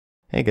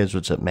Hey guys,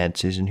 what's up?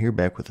 MadSeason here,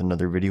 back with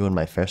another video in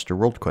my Faster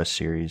World Quest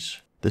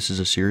series. This is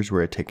a series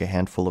where I take a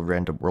handful of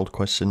random world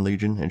quests in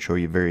Legion and show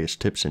you various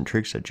tips and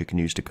tricks that you can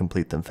use to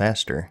complete them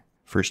faster.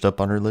 First up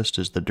on our list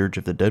is the Dirge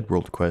of the Dead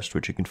world quest,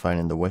 which you can find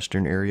in the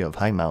western area of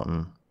High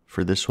Mountain.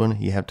 For this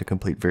one, you have to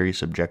complete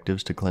various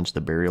objectives to cleanse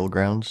the burial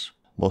grounds.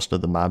 Most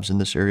of the mobs in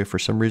this area for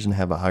some reason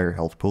have a higher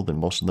health pool than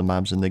most of the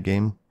mobs in the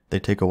game. They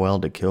take a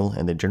while to kill,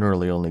 and they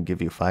generally only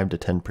give you 5 to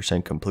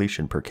 10%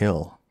 completion per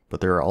kill. But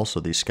there are also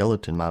these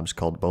skeleton mobs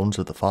called Bones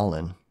of the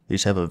Fallen.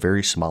 These have a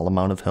very small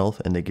amount of health,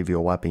 and they give you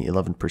a whopping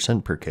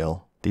 11% per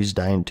kill. These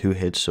die in 2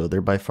 hits, so they're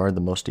by far the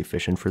most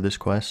efficient for this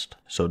quest,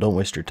 so don't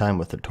waste your time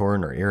with the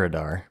Tauren or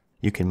Iridar.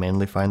 You can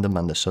mainly find them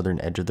on the southern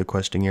edge of the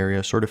questing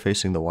area, sort of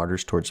facing the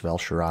waters towards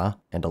val'sharah,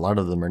 and a lot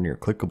of them are near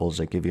clickables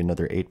that give you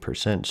another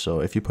 8%, so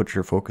if you put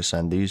your focus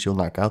on these, you'll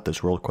knock out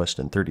this world quest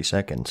in 30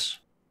 seconds.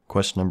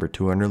 Quest number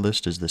 2 on our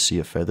list is the Sea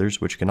of Feathers,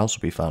 which can also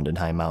be found in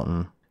High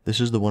Mountain. This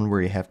is the one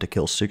where you have to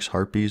kill 6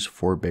 harpies,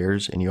 4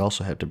 bears, and you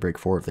also have to break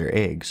 4 of their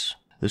eggs.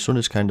 This one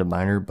is kinda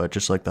minor, but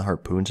just like the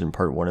harpoons in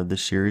part 1 of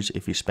this series,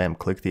 if you spam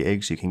click the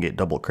eggs, you can get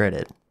double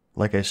credit.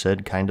 Like I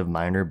said, kind of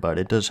minor, but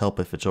it does help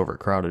if it's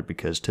overcrowded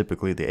because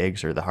typically the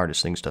eggs are the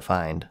hardest things to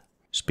find.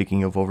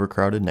 Speaking of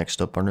overcrowded,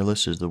 next up on our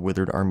list is the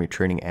Withered Army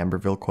Training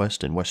Amberville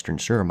quest in western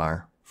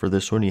Suramar. For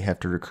this one, you have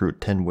to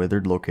recruit 10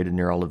 Withered located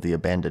near all of the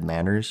abandoned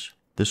manors.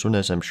 This one,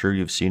 as I'm sure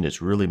you've seen,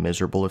 is really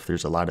miserable if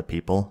there's a lot of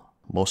people.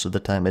 Most of the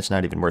time, it's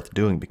not even worth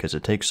doing because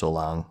it takes so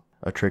long.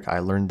 A trick I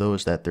learned though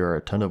is that there are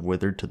a ton of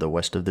Withered to the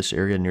west of this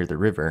area near the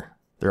river.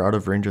 They're out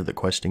of range of the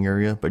questing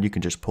area, but you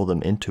can just pull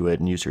them into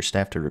it and use your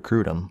staff to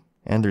recruit them.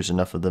 And there's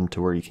enough of them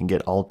to where you can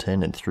get all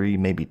 10 in 3,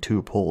 maybe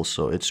 2 pulls,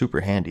 so it's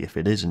super handy if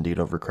it is indeed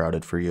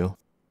overcrowded for you.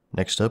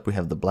 Next up, we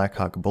have the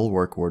Blackhawk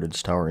Bulwark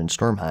Warden's Tower in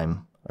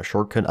Stormheim. A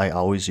shortcut I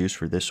always use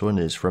for this one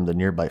is from the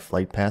nearby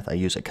flight path I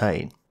use a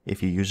kite.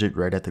 If you use it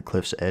right at the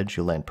cliff's edge,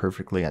 you'll land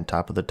perfectly on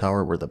top of the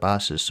tower where the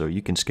boss is, so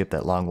you can skip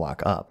that long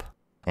walk up.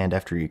 And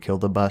after you kill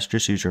the boss,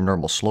 just use your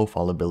normal slow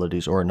fall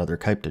abilities or another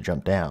kite to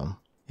jump down.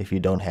 If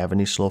you don't have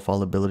any slow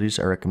fall abilities,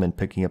 I recommend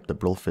picking up the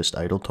Brillfist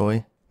Idol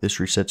toy. This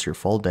resets your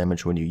fall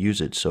damage when you use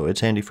it, so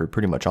it's handy for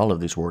pretty much all of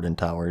these warden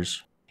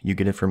towers. You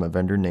get it from a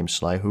vendor named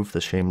Slyhoof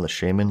the Shameless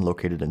Shaman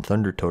located in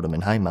Thunder Totem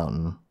in High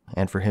Mountain.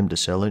 And for him to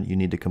sell it, you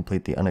need to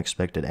complete the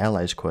Unexpected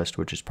Allies quest,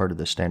 which is part of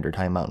the standard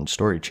High Mountain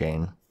story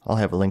chain. I'll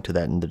have a link to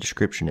that in the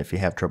description if you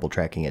have trouble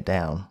tracking it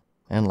down.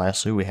 And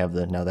lastly, we have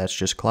the Now That's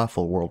Just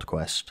Clawful world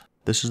quest.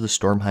 This is the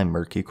Stormheim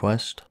Murky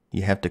quest.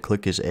 You have to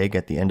click his egg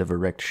at the end of a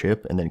wrecked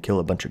ship and then kill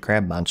a bunch of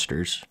crab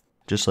monsters.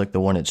 Just like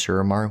the one at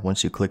Suramar,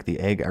 once you click the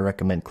egg, I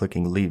recommend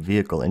clicking Leave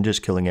Vehicle and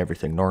just killing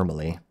everything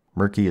normally.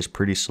 Murky is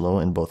pretty slow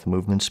in both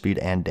movement speed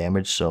and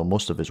damage, so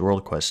most of his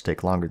world quests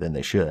take longer than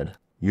they should.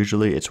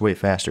 Usually, it's way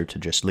faster to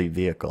just leave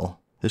vehicle.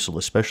 This will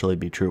especially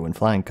be true when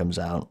flying comes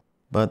out.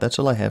 But that's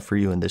all I have for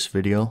you in this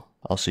video.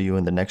 I'll see you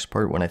in the next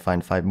part when I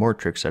find 5 more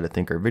tricks that I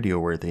think are video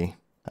worthy.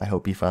 I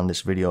hope you found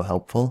this video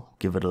helpful.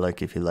 Give it a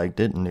like if you liked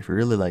it, and if you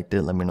really liked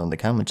it, let me know in the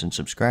comments and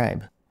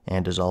subscribe.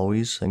 And as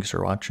always, thanks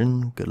for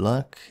watching, good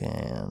luck,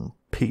 and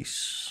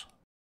peace.